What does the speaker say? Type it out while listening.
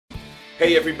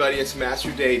Hey everybody, it's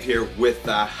Master Dave here with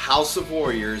the House of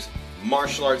Warriors,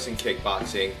 Martial Arts and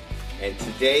Kickboxing, and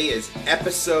today is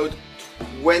episode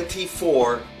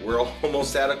 24, we're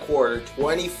almost at a quarter,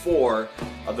 24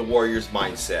 of the Warriors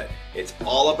Mindset. It's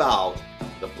all about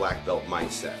the black belt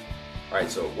mindset.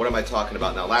 Alright, so what am I talking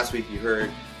about now? Last week you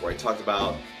heard where I talked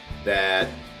about that,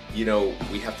 you know,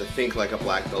 we have to think like a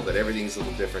black belt, that everything's a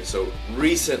little different. So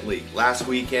recently, last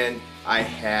weekend, I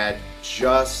had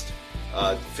just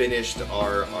finished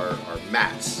our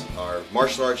MATS, our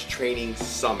Martial Arts Training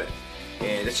Summit.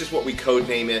 And it's just what we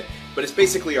codename it, but it's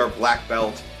basically our black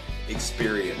belt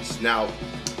experience. Now,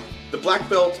 the black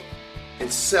belt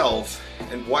itself,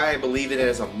 and why I believe in it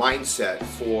as a mindset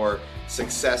for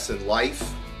success in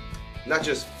life, not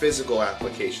just physical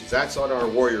applications. That's on our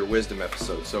Warrior Wisdom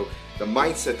episode. So the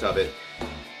mindset of it,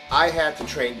 I had to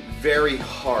train very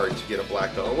hard to get a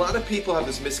black belt. A lot of people have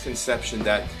this misconception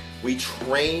that we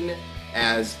train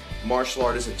as martial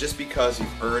artists and just because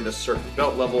you've earned a certain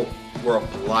belt level, we're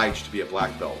obliged to be a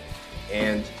black belt.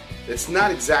 And it's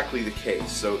not exactly the case.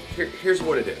 So here's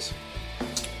what it is.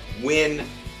 When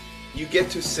you get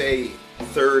to, say,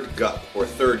 third gup or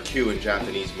third kyu in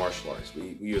Japanese martial arts,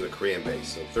 we use a Korean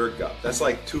base, so third gup, that's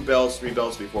like 2 belts, 3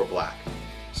 belts before black.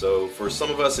 So for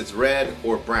some of us it's red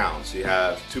or brown, so you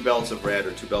have 2 belts of red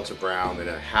or 2 belts of brown and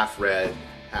a half red,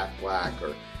 half black,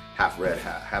 or half red,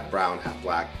 half brown, half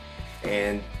black.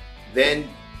 And then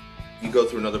you go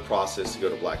through another process to go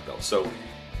to black belt. So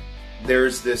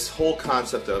there's this whole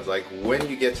concept of like, when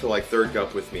you get to like third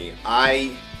gup with me,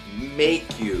 I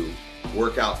make you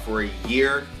work out for a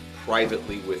year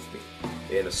privately with me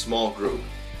in a small group,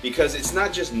 because it's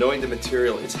not just knowing the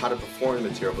material, it's how to perform the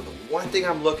material. But the one thing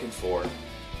I'm looking for,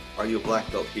 are you a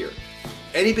black belt here?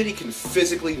 Anybody can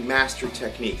physically master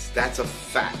techniques, that's a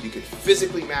fact. You can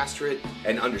physically master it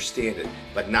and understand it,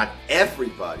 but not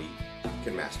everybody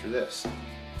can master this.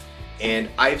 And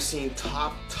I've seen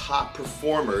top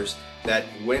performers that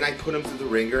when I put them through the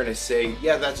ringer and I say,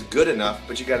 yeah, that's good enough,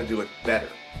 but you got to do it better.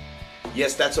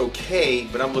 Yes, that's okay,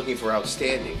 but I'm looking for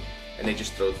outstanding. And they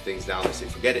just throw things down and say,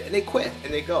 forget it, and they quit,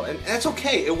 and they go. And that's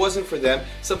okay, it wasn't for them.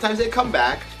 Sometimes they come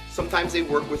back, sometimes they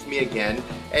work with me again,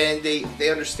 and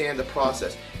they understand the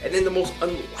process. And then the most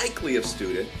unlikely of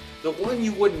student, the one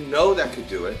you wouldn't know that could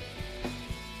do it,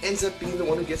 ends up being the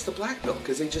one who gets the black belt,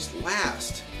 because they just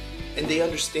last. And they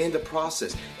understand the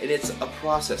process, and it's a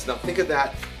process. Now think of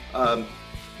that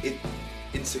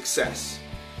in success.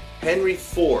 Henry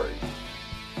Ford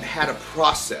had a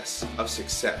process of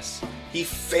success. He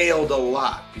failed a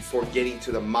lot before getting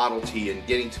to the Model T and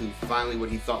getting to finally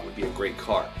what he thought would be a great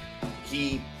car.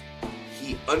 He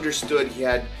understood, he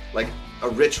had like a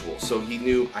ritual, so he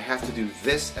knew, I have to do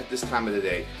this at this time of the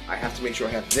day, I have to make sure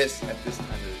I have this at this time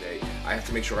of the day, I have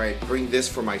to make sure I bring this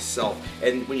for myself.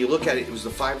 And when you look at it, it was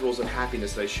the 5 rules of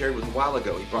happiness that I shared with a while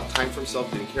ago. He brought time for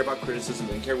himself, didn't care about criticism,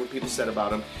 didn't care what people said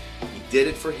about him. He did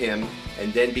it for him,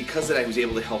 and then because of that, he was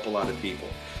able to help a lot of people.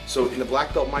 So in the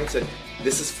black belt mindset,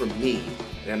 this is for me,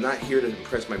 and I'm not here to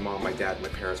impress my mom, my dad, my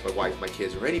parents, my wife, my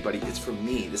kids, or anybody. It's for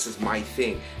me. This is my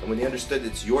thing. And when they understood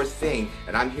it's your thing,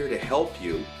 and I'm here to help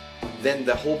you, then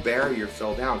the whole barrier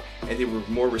fell down, and they were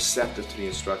more receptive to the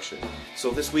instruction. So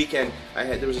this weekend,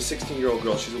 there was a 16-year-old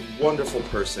girl. She's a wonderful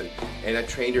person, and I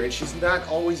trained her, and she's not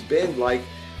always been like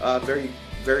very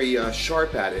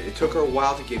sharp at it. It took her a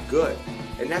while to get good.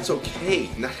 And that's okay.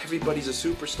 Not everybody's a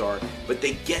superstar, but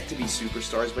they get to be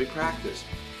superstars by practice.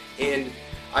 And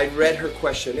I read her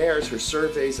questionnaires, her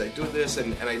surveys, I do this,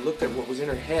 and I looked at what was in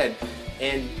her head.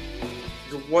 And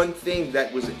the one thing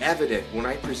that was evident when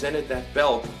I presented that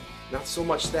belt, not so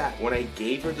much that, when I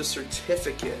gave her the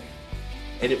certificate,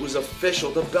 and it was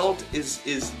official, the belt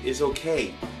is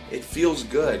okay. It feels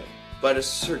good, but a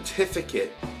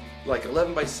certificate, like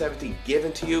 11 by 17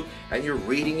 given to you, and you're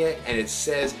reading it and it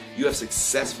says you have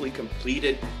successfully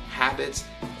completed habits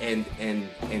and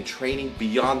training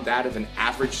beyond that of an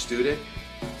average student.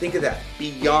 Think of that,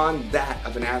 beyond that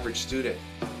of an average student.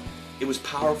 It was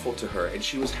powerful to her, and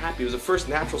she was happy. It was the first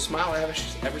natural smile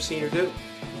I've ever seen her do.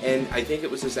 And I think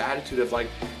it was this attitude of like,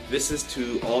 this is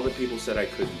to all the people who said I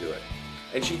couldn't do it.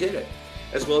 And she did it,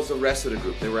 as well as the rest of the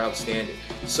group. They were outstanding.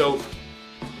 So,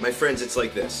 my friends, it's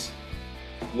like this.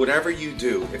 Whatever you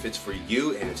do, if it's for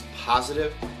you and it's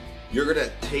positive, you're going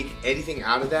to take anything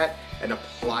out of that and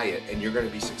apply it, and you're going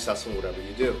to be successful in whatever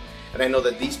you do. And I know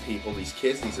that these people, these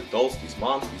kids, these adults, these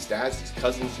moms, these dads, these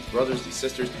cousins, these brothers, these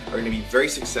sisters are going to be very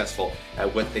successful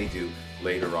at what they do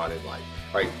later on in life.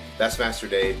 All right, that's Master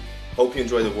Dave. Hope you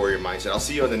enjoy the Warrior Mindset. I'll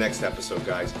see you on the next episode,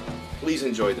 guys. Please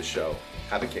enjoy the show.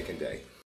 Have a kicking day.